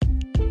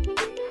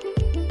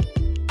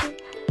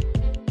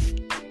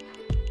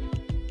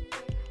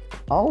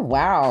Oh,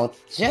 wow.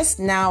 Just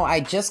now,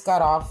 I just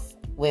got off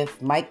with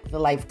Mike, the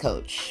life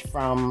coach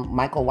from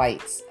Michael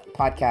White's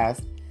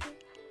podcast.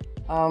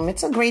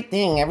 It's a great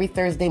thing. Every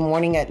Thursday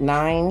morning at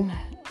 9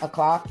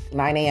 o'clock,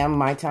 9 a.m.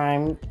 my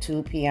time,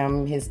 2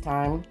 p.m. his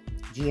time,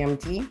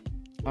 GMT.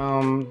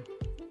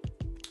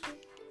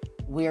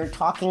 We're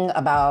talking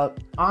about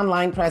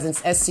online presence,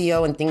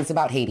 SEO, and things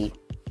about Haiti.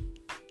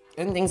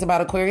 And things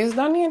about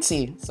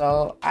Aquarius.Nancy.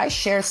 So I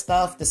share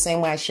stuff the same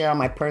way I share on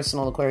my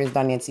personal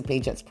Aquarius.Nancy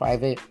page that's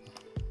private.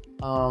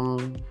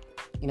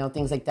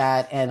 Things like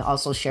that. And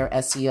also share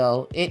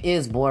SEO. It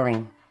is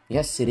boring.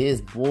 Yes, it is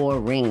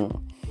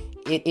boring.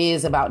 It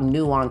is about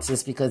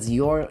nuances because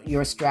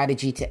your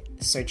strategy to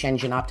search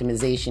engine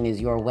optimization is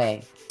your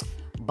way.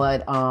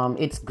 But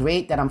it's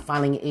great that I'm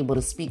finally able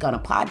to speak on a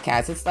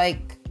podcast. It's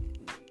like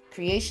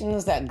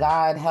creations that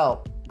God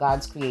helped,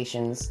 God's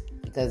creations,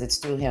 because it's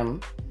through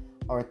him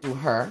or through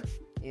her.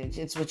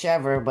 It's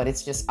whichever, but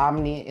it's just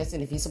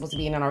if he's supposed to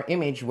be in our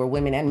image, we're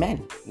women and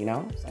men,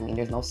 So,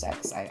 there's no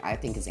sex. I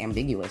think it's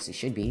ambiguous. It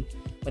should be.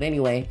 But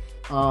anyway,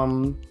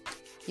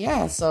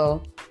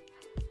 so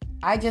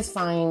I just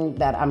find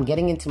that I'm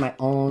getting into my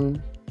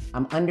own.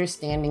 I'm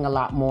understanding a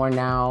lot more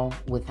now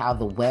with how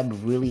the web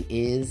really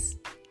is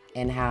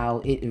and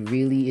how it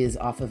really is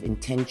off of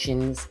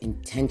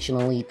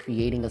intentionally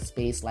creating a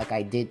space like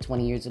I did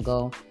 20 years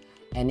ago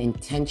and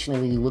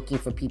intentionally looking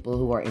for people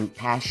who are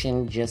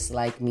impassioned just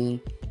like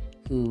me,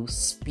 who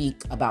speak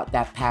about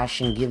that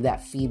passion, give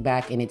that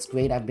feedback. And it's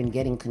great. I've been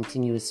getting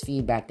continuous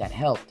feedback that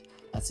helped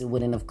us. It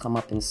wouldn't have come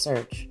up in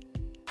search.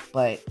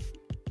 But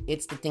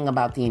it's the thing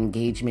about the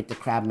engagement, the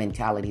crab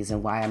mentalities,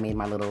 and why I made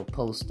my little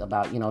post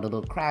about, the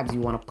little crabs you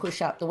want to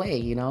push out the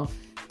way,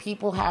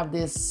 People have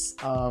this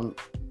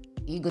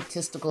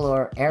egotistical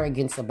or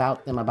arrogance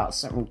about them, about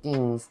certain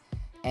things.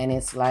 And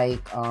it's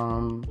like,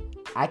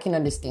 I can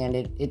understand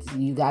it.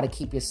 You got to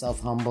keep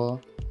yourself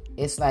humble.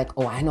 It's like,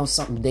 oh, I know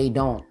something they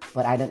don't,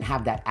 but I didn't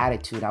have that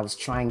attitude. I was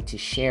trying to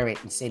share it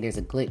and say there's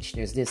a glitch,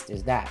 there's this,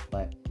 there's that.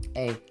 But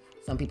hey,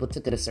 some people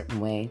took it a certain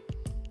way.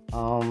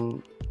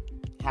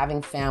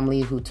 Having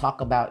family who talk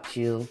about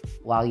you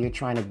while you're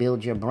trying to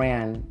build your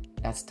brand,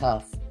 that's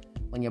tough.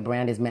 When your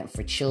brand is meant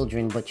for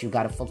children, but you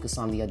got to focus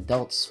on the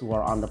adults who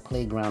are on the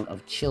playground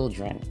of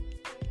children.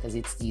 Because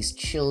it's these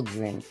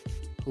children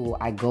who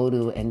I go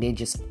to and they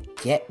just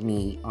get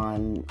me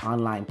on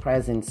online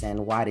presence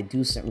and why to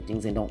do certain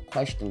things and don't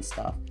question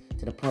stuff,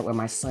 to the point where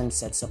my son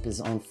sets up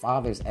his own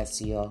father's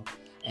SEO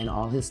and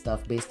all his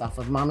stuff based off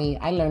of, Mommy,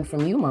 I learned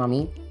from you,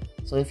 Mommy.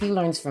 So if he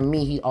learns from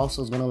me, he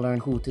also is going to learn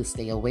who to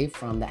stay away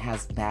from that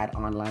has bad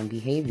online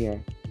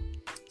behavior.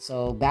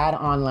 So bad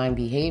online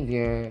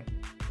behavior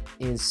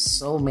is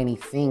so many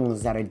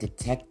things that are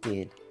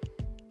detected.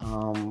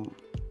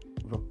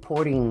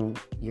 Reporting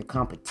your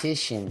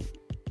competition,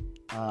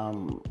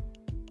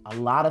 a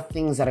lot of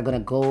things that are going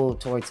to go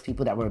towards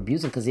people that were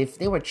abusing, because if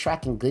they were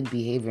tracking good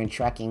behavior and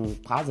tracking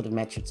positive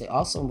metrics, they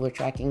also were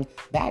tracking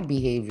bad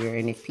behavior.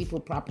 And if people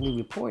properly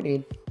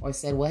reported or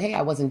said, well, hey,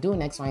 I wasn't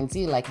doing X, Y, and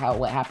Z, like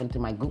what happened to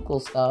my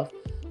Google stuff,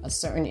 a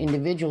certain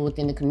individual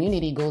within the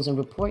community goes and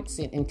reports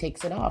it and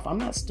takes it off. I'm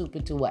not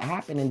stupid to what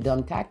happened and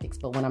dumb tactics,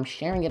 but when I'm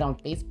sharing it on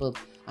Facebook,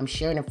 I'm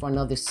sharing it for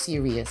another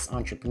serious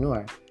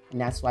entrepreneur. And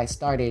that's why I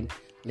started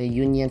Le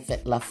Union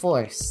Fait la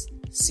Force,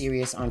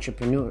 serious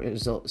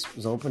entrepreneurs,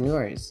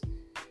 zopreneurs.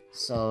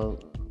 So,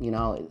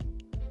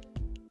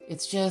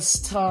 it's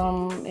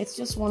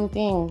just one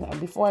thing.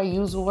 Before I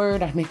use a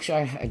word, I make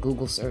sure I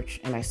Google search,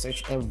 and I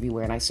search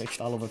everywhere. And I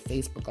searched all over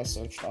Facebook. I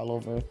searched all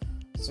over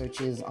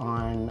searches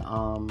on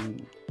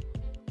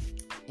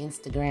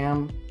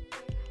Instagram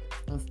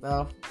and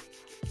stuff.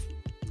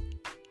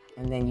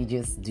 And then you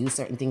just do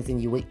certain things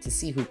and you wait to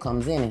see who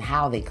comes in and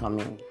how they come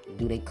in.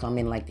 Do they come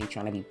in like they're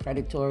trying to be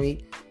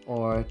predatory?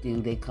 Or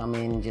do they come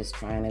in just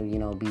trying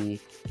to, be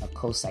a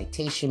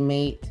co-citation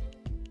mate?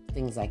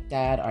 Things like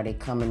that. Are they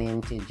coming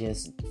in to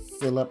just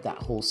fill up that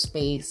whole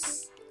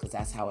space? Because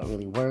that's how it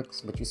really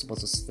works. But you're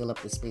supposed to fill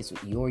up the space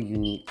with your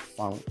unique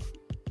funk,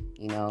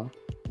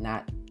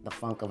 not the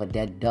funk of a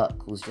dead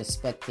duck who's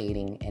just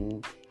spectating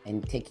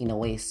and taking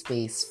away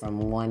space from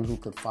one who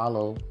could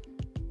follow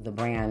the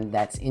brand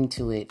that's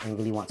into it and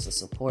really wants to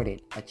support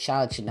it. A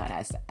child should not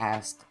have to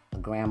ask a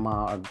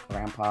grandma or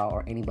grandpa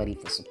or anybody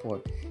for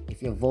support.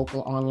 If you're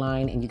vocal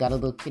online and you got a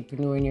little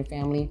kidpreneur in your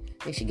family,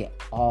 they should get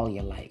all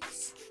your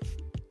likes.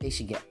 They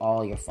should get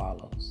all your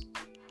follows.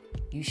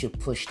 You should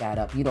push that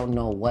up. You don't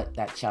know what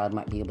that child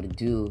might be able to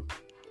do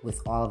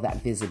with all of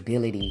that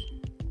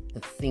visibility, the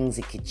things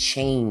it could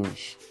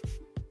change,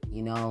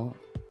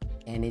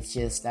 And it's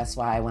just, that's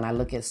why when I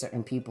look at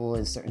certain people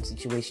in certain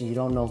situations, you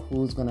don't know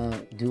who's going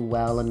to do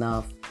well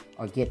enough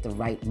or get the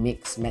right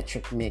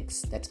metric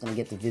mix that's going to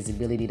get the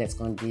visibility that's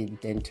going to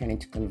then turn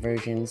into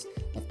conversions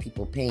of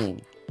people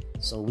paying.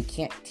 So we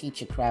can't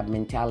teach a crab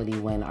mentality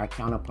when our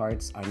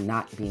counterparts are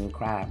not being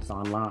crabs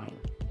online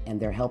and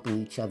they're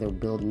helping each other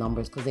build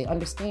numbers because they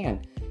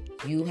understand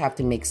you have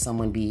to make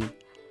someone be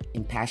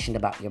impassioned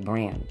about your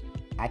brand.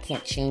 I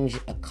can't change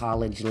a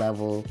college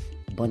level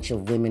bunch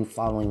of women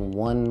following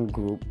one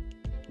group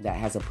that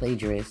has a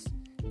plagiarist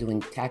doing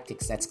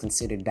tactics that's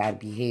considered bad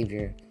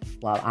behavior,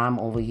 while I'm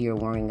over here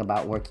worrying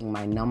about working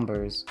my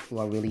numbers who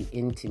are really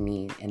into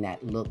me and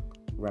that look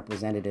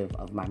representative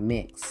of my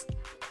mix.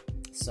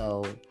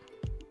 So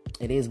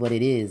it is what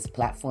it is.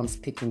 Platforms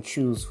pick and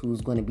choose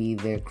who's going to be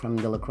their creme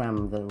de la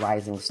creme, the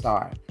rising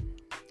star.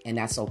 And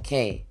that's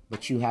okay.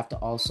 But you have to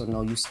also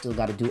know you still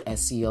got to do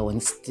SEO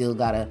and still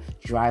got to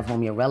drive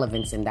home your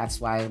relevance. And that's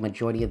why a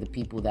majority of the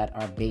people that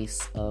are base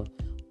of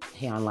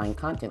Hey Online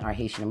content are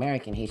Haitian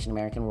American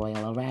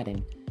Royal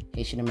Aladdin,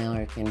 Haitian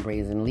American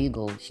Brazen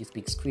Legal, she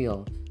speaks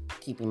Creole,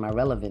 keeping my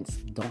relevance.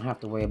 Don't have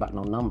to worry about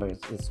no numbers.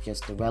 It's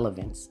just the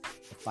relevance.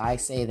 If I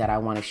say that I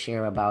want to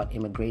share about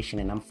immigration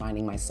and I'm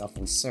finding myself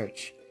in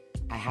search,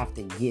 I have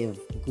to give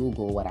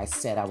Google what I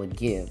said I would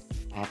give.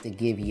 I have to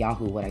give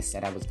Yahoo what I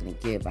said I was going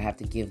to give. I have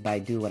to give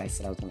Baidu what I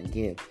said I was going to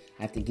give.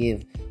 I have to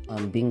give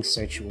Bing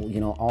search,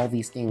 all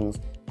these things.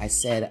 I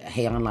said,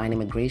 hey, online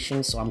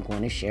immigration, so I'm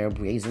going to share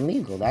Brazen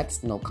Legal.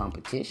 That's no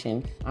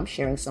competition. I'm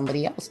sharing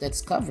somebody else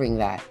that's covering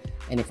that.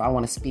 And if I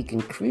want to speak in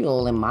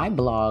Creole in my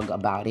blog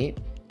about it,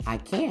 I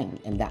can.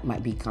 And that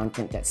might be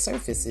content that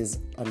surfaces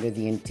under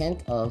the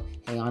intent of,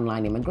 hey,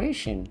 online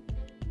immigration.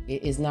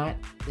 It's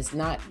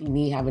not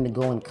me having to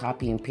go and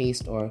copy and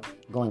paste or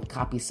go and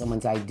copy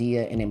someone's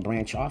idea and then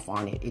branch off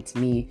on it. It's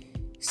me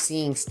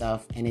seeing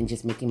stuff and then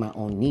just making my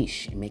own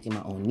niche and making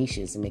my own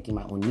niches and making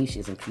my own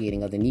niches and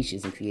creating other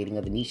niches and creating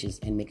other niches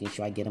and making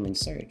sure I get them in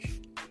search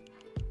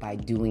by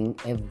doing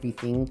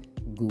everything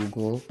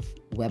Google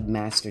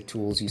webmaster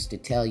tools used to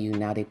tell you.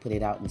 Now they put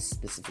it out in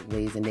specific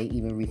ways and they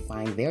even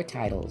refine their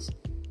titles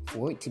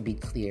for it to be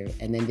clear.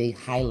 And then they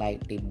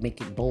highlight, they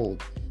make it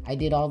bold. I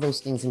did all those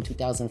things in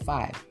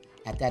 2005.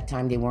 At that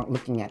time, they weren't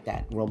looking at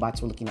that.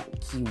 Robots were looking at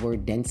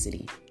keyword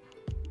density.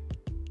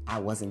 I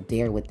wasn't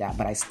there with that,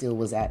 but I still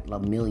was at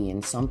 1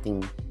 million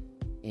something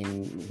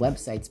in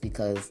websites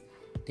because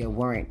there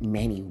weren't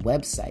many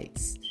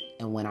websites.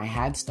 And when I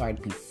had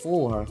started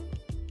before,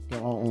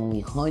 there were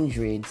only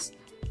hundreds,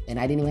 and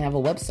I didn't even have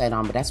a website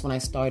on, but that's when I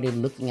started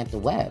looking at the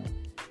web.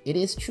 It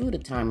is true, the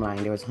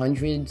timeline. There was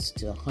hundreds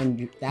to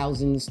hundred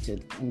thousands to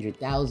hundred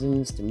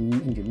thousands to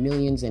 100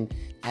 millions, and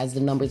as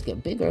the numbers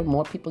get bigger,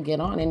 more people get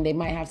on, and they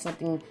might have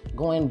something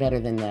going better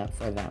than that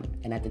for them.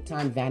 And at the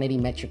time, vanity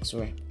metrics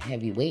were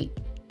heavyweight.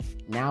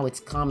 Now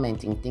it's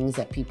commenting things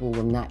that people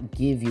will not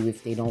give you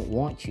if they don't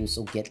want you,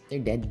 so get their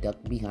dead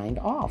duck behind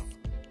off.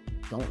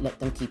 Don't let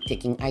them keep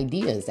taking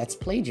ideas. That's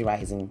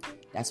plagiarizing.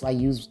 That's why I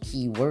use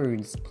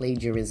keywords,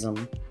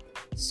 plagiarism,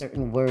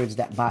 certain words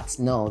that bots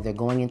know. They're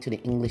going into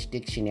the English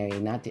dictionary,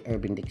 not the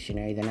Urban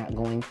Dictionary.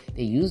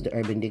 They use the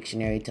Urban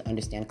Dictionary to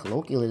understand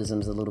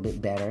colloquialisms a little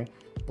bit better,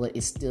 but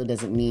it still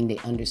doesn't mean they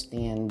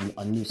understand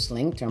a new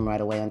slang term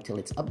right away until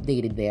it's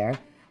updated there.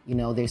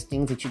 There's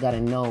things that you got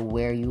to know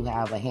where you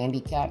have a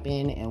handicap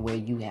in and where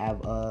you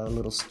have a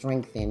little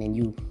strength in, and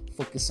you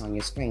focus on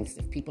your strengths.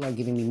 If people are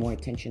giving me more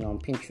attention on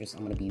Pinterest,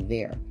 I'm going to be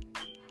there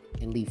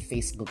and leave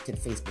Facebook to the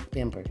Facebook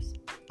pimpers.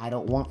 I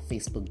don't want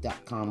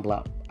Facebook.com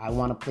blog. I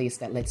want a place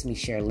that lets me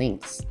share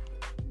links.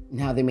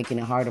 Now they're making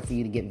it harder for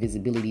you to get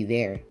visibility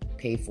there.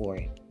 Pay for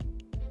it.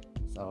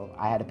 So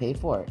I had to pay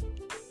for it.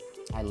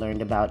 I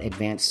learned about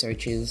advanced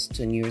searches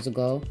 10 years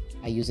ago.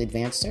 I use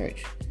advanced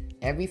search.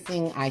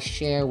 Everything I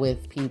share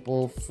with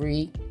people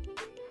free,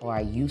 or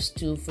I used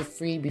to for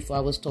free before I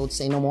was told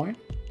say no more,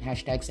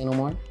 hashtag say no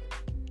more.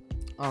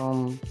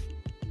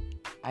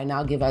 I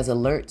now give as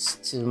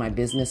alerts to my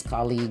business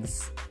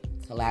colleagues,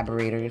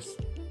 collaborators,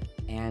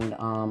 and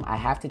I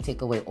have to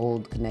take away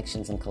old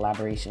connections and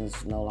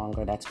collaborations. No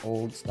longer that's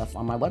old stuff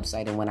on my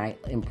website. And when I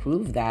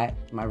improve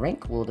that, my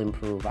rank will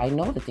improve. I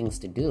know the things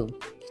to do.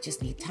 You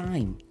just need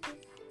time.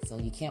 So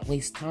you can't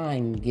waste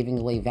time giving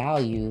away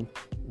value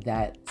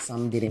that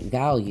some didn't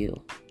value.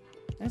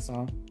 That's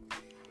all.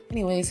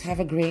 Anyways, have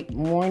a great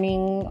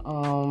morning.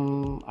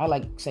 I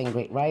like saying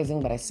great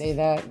rising, but I say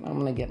that. I'm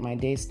going to get my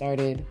day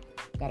started.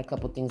 Got a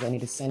couple things I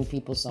need to send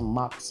people, some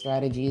mock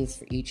strategies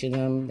for each of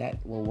them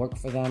that will work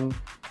for them,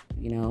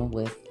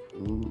 with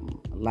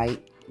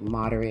light,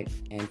 moderate,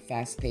 and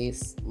fast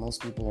pace.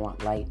 Most people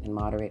want light and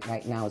moderate.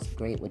 Right now it's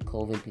great with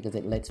COVID because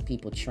it lets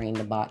people train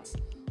the bots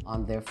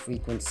on their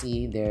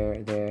frequency,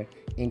 their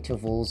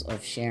intervals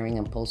of sharing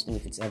and posting.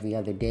 If it's every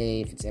other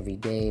day, if it's every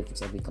day, if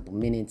it's every couple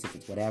minutes, if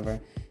it's whatever.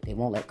 They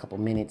won't let couple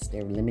minutes.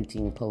 They're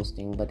limiting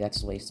posting, but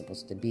that's the way it's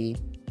supposed to be.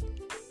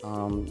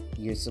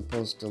 You're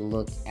supposed to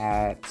look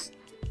at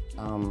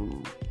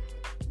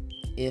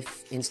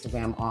if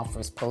Instagram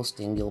offers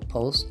posting, you'll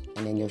post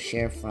and then you'll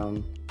share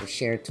from the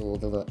share tool,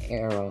 the little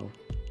arrow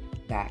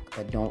back,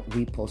 but don't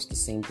repost the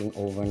same thing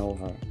over and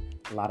over.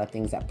 A lot of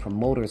things that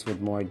promoters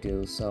would more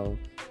do. So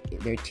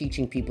they're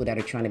teaching people that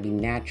are trying to be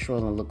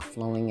natural and look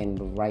flowing in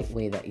the right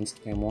way that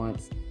Instagram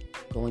wants.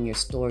 Go in your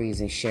stories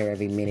and share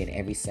every minute,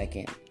 every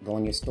second. Go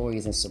in your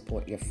stories and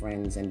support your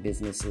friends and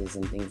businesses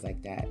and things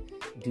like that.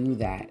 Do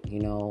that,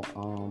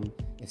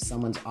 if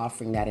someone's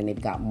offering that and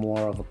they've got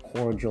more of a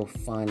cordial,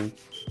 fun,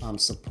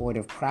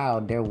 supportive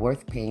crowd, they're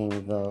worth paying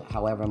the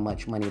however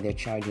much money they're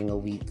charging a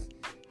week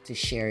to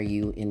share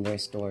you in their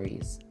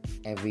stories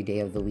every day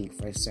of the week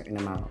for a certain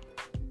amount.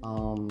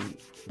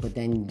 But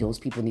then those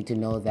people need to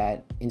know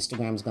that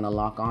Instagram's going to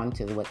lock on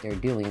to what they're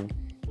doing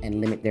and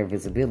limit their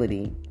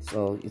visibility.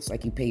 So it's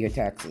like you pay your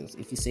taxes.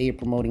 If you say you're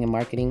promoting and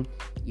marketing,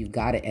 you've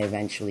got to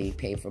eventually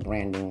pay for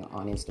branding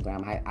on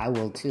Instagram. I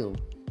will too.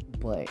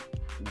 But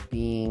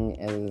being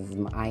as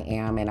I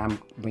am and I'm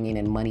bringing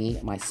in money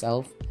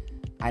myself,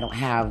 I don't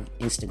have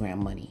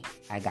Instagram money.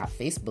 I got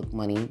Facebook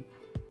money,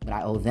 but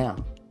I owe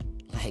them.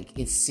 Like,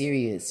 it's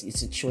serious.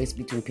 It's a choice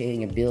between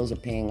paying your bills or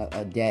paying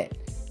a debt,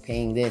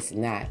 paying this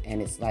and that.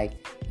 And it's like,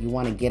 you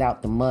want to get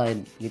out the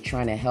mud. You're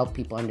trying to help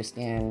people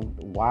understand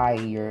why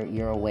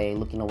you're away,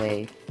 looking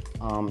away.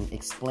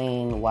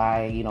 Explain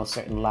why,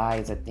 certain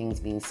lies or things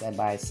being said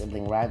by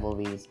sibling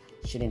rivalries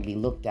shouldn't be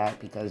looked at,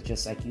 because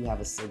just like you have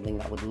a sibling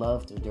that would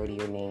love to dirty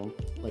your name,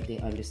 but they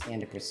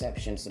understand the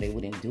perception, so they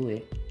wouldn't do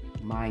it.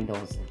 Mine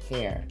doesn't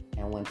care.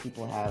 And when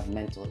people have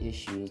mental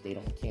issues, they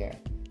don't care.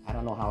 I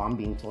don't know how I'm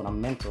being told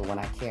I'm mental when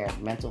I care.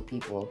 Mental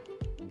people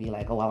be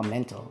like, oh, I'm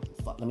mental.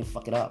 Let me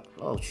fuck it up.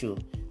 Oh,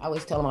 shoot. I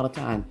always tell them all the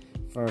time,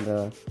 for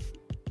the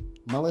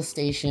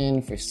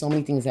molestation, for so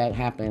many things that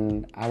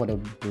happened, I would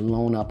have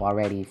blown up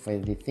already. For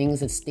the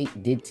things the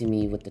state did to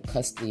me with the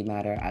custody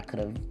matter, I could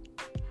have,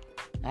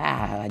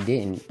 I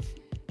didn't.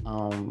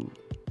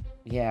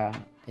 Yeah,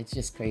 it's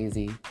just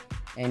crazy.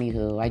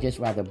 Anywho, I just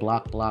rather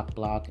block,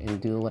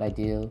 and do what I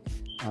do.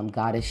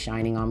 God is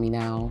shining on me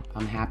now.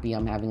 I'm happy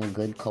I'm having a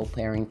good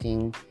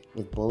co-parenting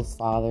with both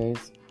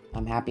fathers.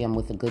 I'm happy I'm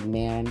with a good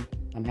man.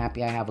 I'm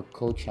happy I have a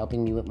coach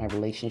helping me with my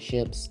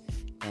relationships,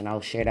 and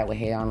I'll share that with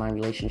Hey Online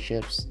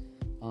Relationships.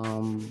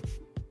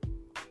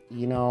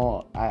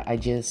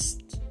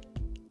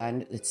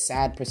 It's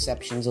sad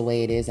perceptions the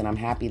way it is, and I'm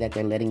happy that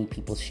they're letting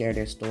people share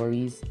their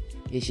stories.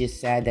 It's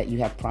just sad that you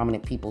have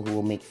prominent people who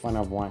will make fun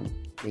of one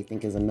they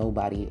think is a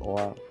nobody,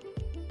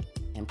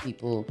 and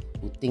people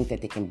who think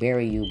that they can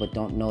bury you but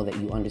don't know that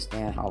you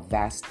understand how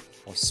vast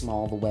or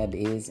small the web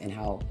is and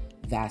how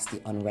vast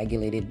the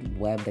unregulated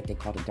web that they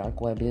call the dark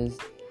web is,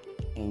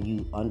 and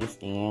you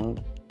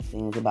understand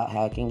things about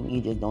hacking. You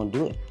just don't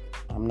do it.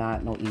 I'm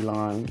not no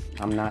Elon.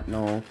 I'm not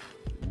no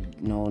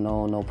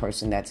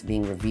person that's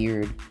being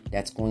revered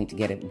that's going to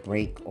get a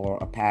break or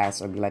a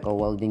pass or be like, oh,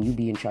 well, then you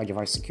be in charge of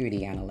our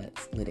security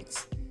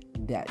analytics.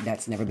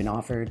 That's never been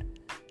offered.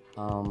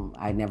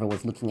 I never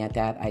was looking at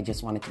that. I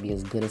just wanted to be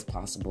as good as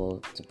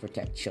possible to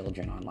protect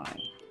children online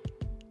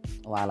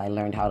while I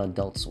learned how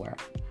adults were.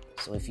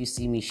 So if you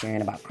see me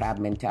sharing about crab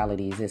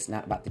mentalities, it's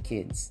not about the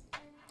kids.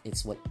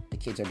 It's what the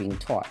kids are being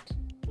taught.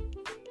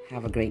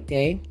 Have a great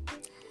day.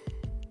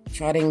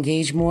 Try to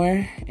engage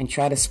more and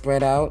try to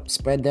spread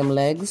them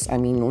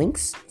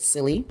links.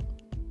 Silly.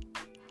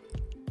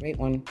 Great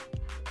one.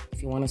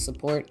 If you want to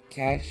support,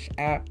 Cash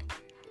App,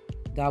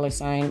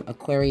 $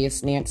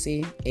 Aquarius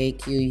Nancy,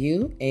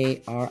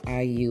 AQUARIUS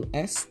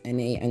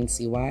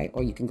NANCY,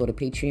 or you can go to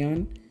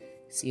Patreon,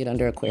 see it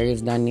under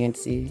Aquarius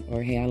Nancy,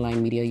 or Hey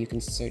Online Media you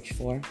can search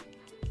for.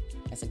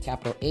 That's a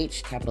capital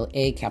H, capital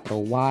A,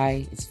 capital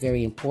Y. It's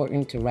very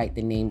important to write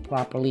the name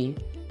properly,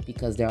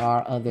 because there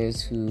are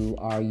others who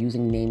are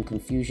using name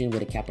confusion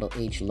with a capital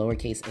H,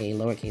 lowercase a,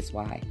 lowercase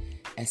y.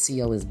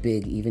 SEO is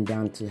big, even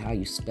down to how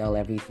you spell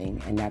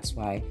everything. And that's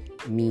why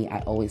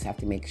I always have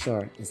to make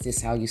sure, is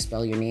this how you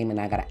spell your name? And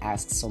I got to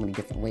ask so many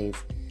different ways.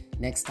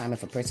 Next time,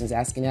 if a person's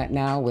asking that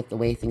now, with the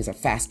way things are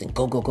fast and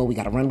go, we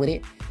got to run with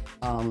it,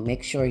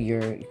 make sure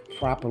you're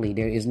properly.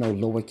 There is no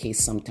lowercase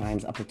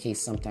sometimes,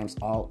 uppercase sometimes,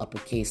 all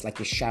uppercase, like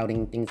you're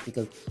shouting things,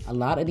 because a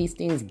lot of these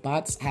things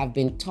bots have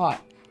been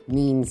taught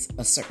means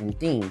a certain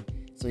thing.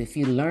 So if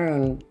you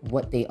learn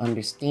what they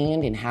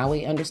understand and how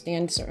they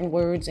understand certain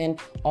words, and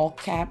all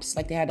caps,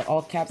 like they had the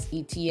all caps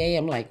ETA,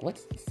 I'm like,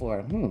 what's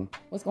for?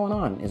 What's going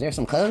on? Is there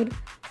some code?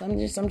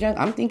 Some junk?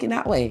 I'm thinking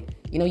that way.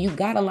 You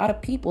got a lot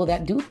of people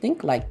that do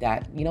think like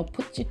that.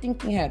 Put your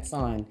thinking hats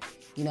on.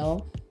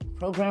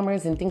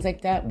 Programmers and things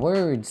like that.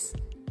 Words.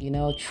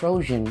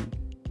 Trojan,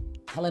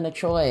 Helena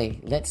Troy,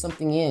 let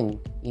something in.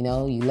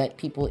 You let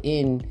people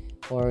in.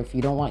 Or if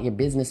you don't want your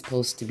business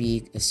posts to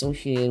be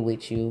associated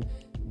with you,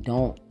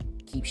 don't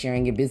keep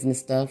sharing your business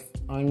stuff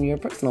on your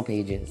personal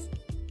pages.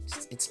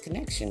 It's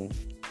connection.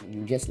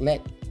 You just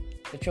let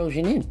the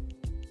Trojan in.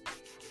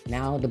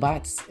 Now the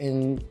bots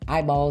and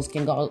eyeballs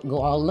can go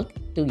all look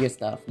through your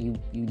stuff. You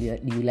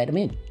let them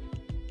in.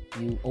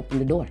 You open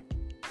the door.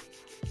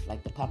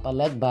 Like the Papa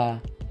Legba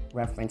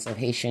reference of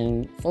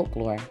Haitian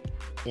folklore.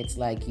 It's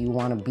like you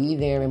want to be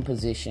there in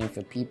position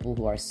for people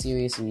who are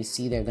serious and you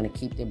see they're going to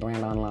keep their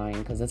brand online,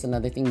 because that's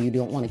another thing. You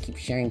don't want to keep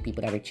sharing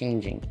people that are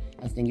changing.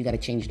 And then you got to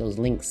change those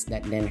links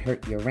that then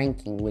hurt your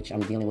ranking, which I'm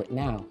dealing with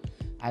now.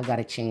 I've got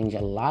to change a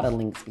lot of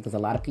links, because a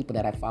lot of people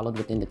that I followed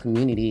within the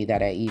community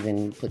that I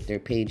even put their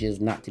pages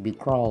not to be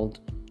crawled,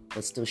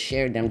 but still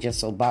shared them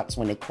just so bots,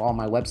 when they crawl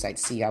my website,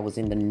 see I was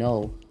in the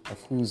know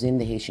of who's in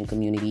the Haitian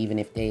community, even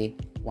if they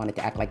wanted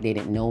to act like they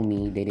didn't know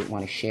me. They didn't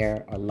want to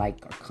share or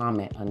like or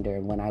comment under.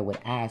 When I would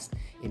ask,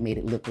 it made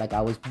it look like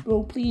I was,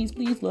 please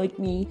like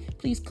me,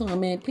 please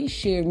comment, please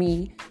share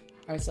me.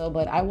 or so,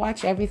 but I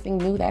watch everything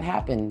new that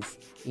happens.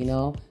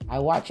 I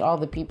watch all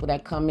the people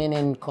that come in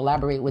and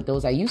collaborate with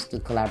those I used to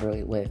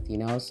collaborate with,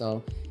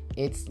 so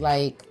it's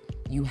like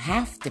you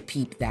have to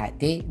peep that.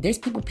 There's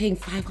people paying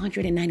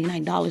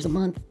 $599 a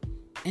month,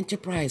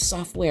 enterprise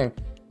software,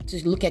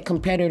 to look at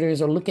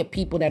competitors or look at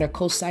people that are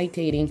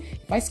co-citating.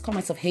 If I call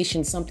myself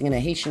Haitian something and a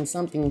Haitian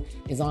something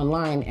is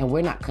online and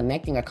we're not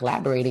connecting or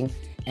collaborating,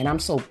 and I'm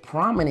so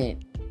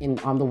prominent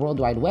on the World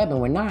Wide Web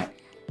and we're not,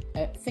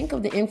 think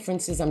of the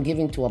inferences I'm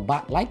giving to a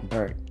bot like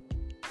BERT.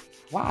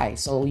 Why?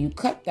 So you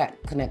cut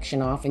that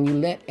connection off and you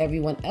let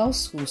everyone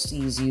else who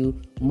sees you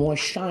more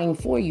shine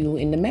for you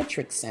in the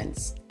metric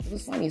sense. It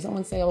was funny.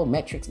 Someone say, oh,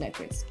 metrics.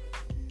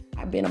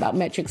 I've been about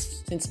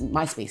metrics since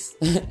MySpace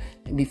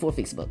and before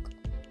Facebook.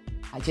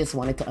 I just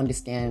wanted to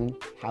understand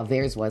how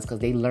theirs was because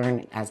they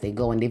learn as they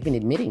go, and they've been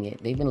admitting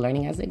it. They've been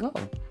learning as they go.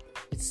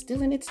 It's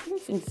still in its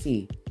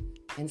infancy,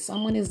 and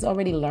someone is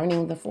already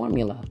learning the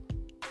formula.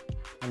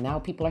 And now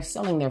people are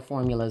selling their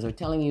formulas or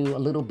telling you a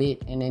little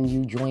bit, and then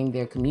you join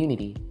their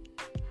community.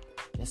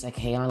 Just like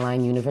Hey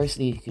Online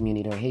University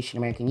community or Haitian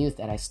American Youth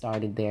that I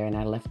started there, and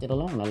I left it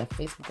alone. I left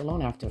Facebook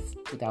alone after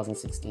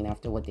 2016,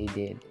 after what they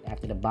did,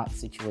 after the bot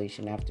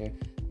situation, after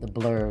the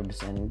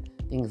blurbs and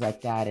things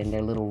like that, and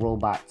their little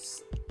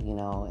robots,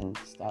 and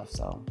stuff.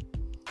 So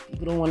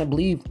people don't want to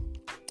believe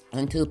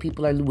until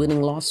people are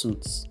winning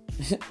lawsuits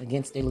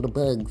against their little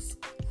bugs.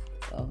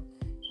 So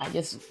I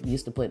just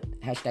used to put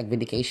hashtag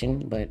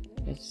vindication, but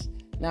it's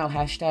now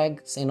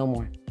hashtag say no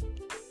more.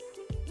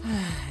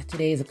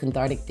 Today is a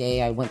cathartic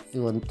day. I went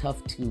through a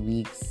tough 2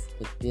 weeks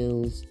with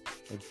bills,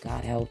 but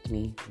God helped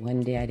me.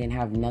 One day I didn't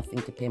have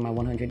nothing to pay my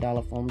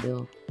 $100 phone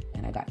bill,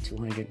 and I got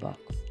 $200.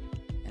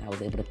 And I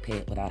was able to pay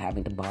it without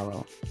having to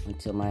borrow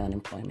until my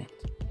unemployment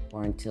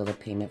or until the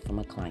payment from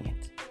a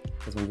client.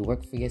 Because when you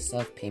work for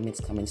yourself, payments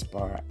come in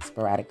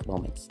sporadic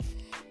moments.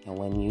 And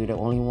when you're the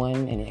only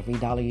one and every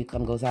dollar you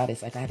come goes out,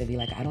 it's like I had to be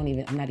like, I'm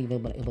not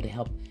even able to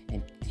help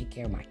and take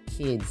care of my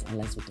kids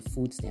unless with the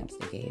food stamps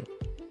they gave.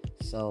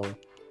 So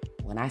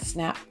when I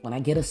snap, when I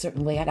get a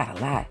certain way, I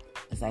gotta lie.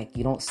 It's like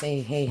you don't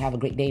say, hey, have a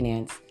great day,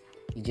 Nance.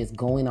 You just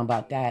go in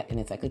about that, and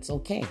it's like, it's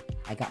okay.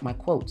 I got my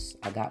quotes.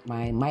 I got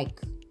my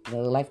Mike, the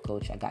life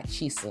coach. I got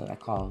Chisa,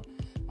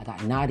 I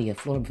got Nadia,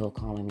 Floraville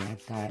calling me.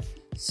 I've got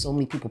so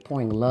many people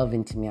pouring love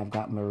into me. I've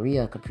got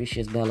Maria,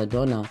 Capricious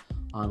Belladonna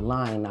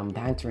online I'm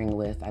bantering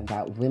with. I've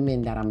got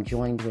women that I'm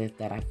joined with,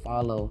 that I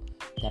follow,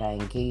 that I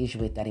engage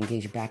with, that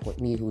engage back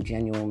with me, who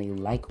genuinely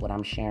like what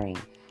I'm sharing.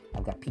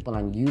 I've got people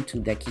on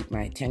YouTube that keep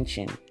my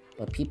attention.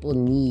 But people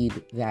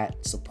need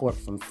that support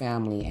from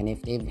family. And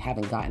if they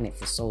haven't gotten it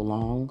for so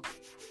long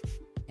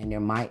and they're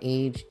my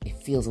age, it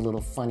feels a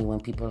little funny when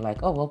people are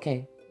like, oh,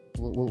 okay,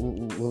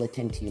 we'll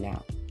attend to you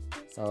now.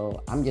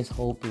 So I'm just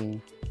hoping,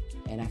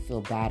 and I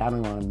feel bad, I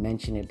don't want to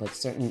mention it, but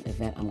certain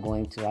event I'm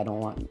going to, I don't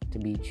want to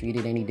be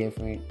treated any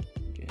different.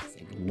 Just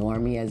ignore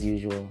me as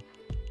usual.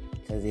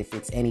 Because if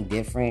it's any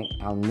different,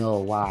 I'll know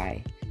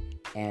why.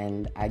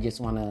 And I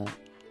just want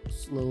to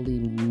slowly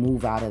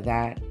move out of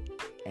that.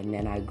 And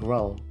then I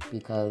grow,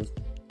 because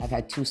I've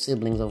had 2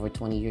 siblings over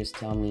 20 years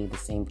tell me the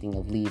same thing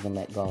of leave and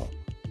let go.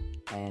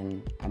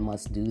 And I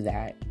must do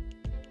that.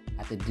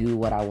 I could do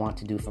what I want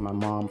to do for my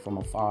mom from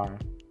afar,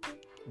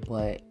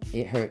 but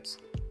it hurts.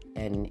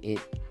 And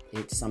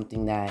it's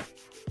something that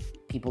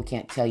people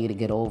can't tell you to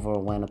get over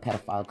when a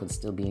pedophile could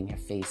still be in your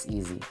face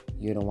easy.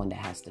 You're the one that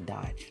has to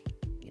dodge.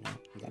 You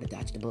got to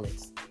dodge the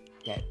bullets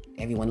that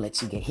everyone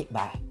lets you get hit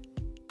by,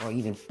 or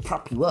even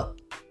prop you up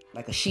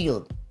like a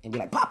shield and be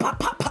like, pop, pop,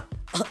 pop, pop.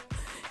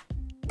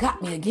 Got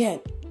me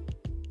again.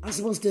 I'm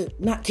supposed to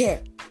not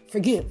care,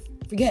 forgive,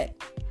 forget,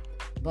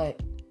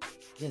 but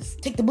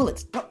just take the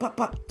bullets, pop, pop,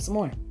 pop, some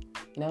more,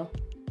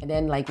 And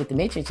then like with the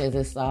Matrix, as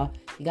I saw,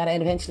 you gotta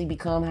eventually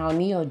become how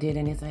Neo did,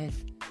 and it's like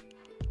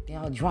they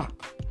all drop.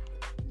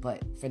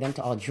 But for them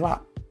to all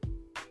drop,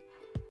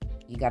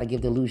 you gotta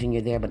give the illusion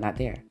you're there but not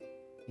there.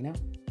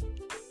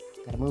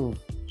 Gotta move.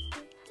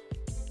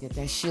 Get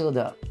that shield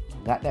up.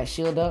 Got that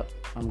shield up.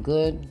 I'm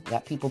good.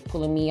 Got people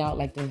pulling me out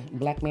like the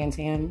black man's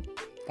hand.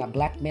 Got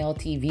Blackmail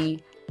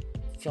TV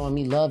showing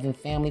me love and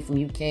family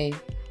from UK.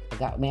 I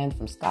got a man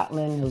from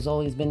Scotland who's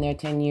always been there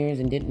 10 years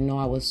and didn't know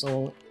I was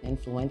so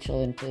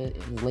influential into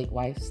his late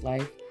wife's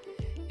life.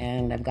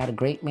 And I've got a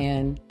great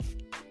man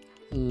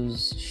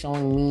who's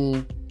showing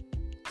me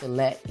to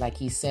let, like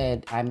he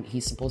said,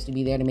 he's supposed to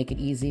be there to make it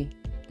easy,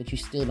 but you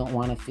still don't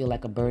want to feel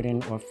like a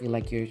burden or feel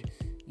like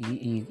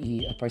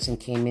a person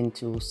came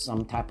into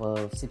some type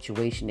of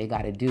situation they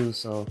got to do.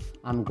 So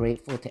I'm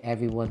grateful to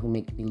everyone who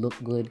make me look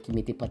good, qui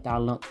mette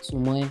pantalon sous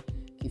moi,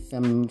 qui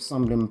fait me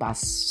sembler me pas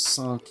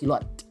sans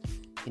culotte.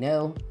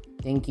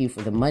 Thank you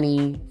for the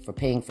money, for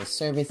paying for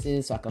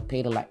services so I could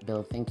pay the light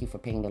bill. Thank you for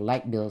paying the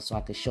light bill so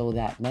I could show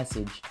that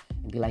message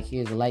and be like,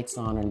 here's the lights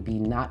on, and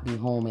not be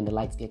home and the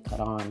lights get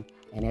cut on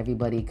and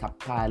everybody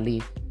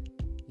kapali.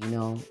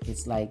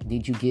 It's like,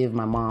 did you give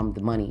my mom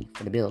the money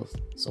for the bills?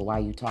 So why are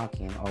you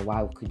talking? Or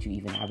why could you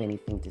even have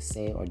anything to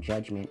say or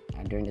judgment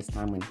during this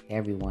time when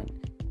everyone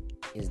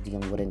is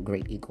dealing with a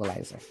great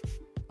equalizer?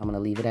 I'm going to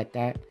leave it at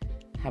that.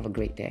 Have a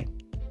great day.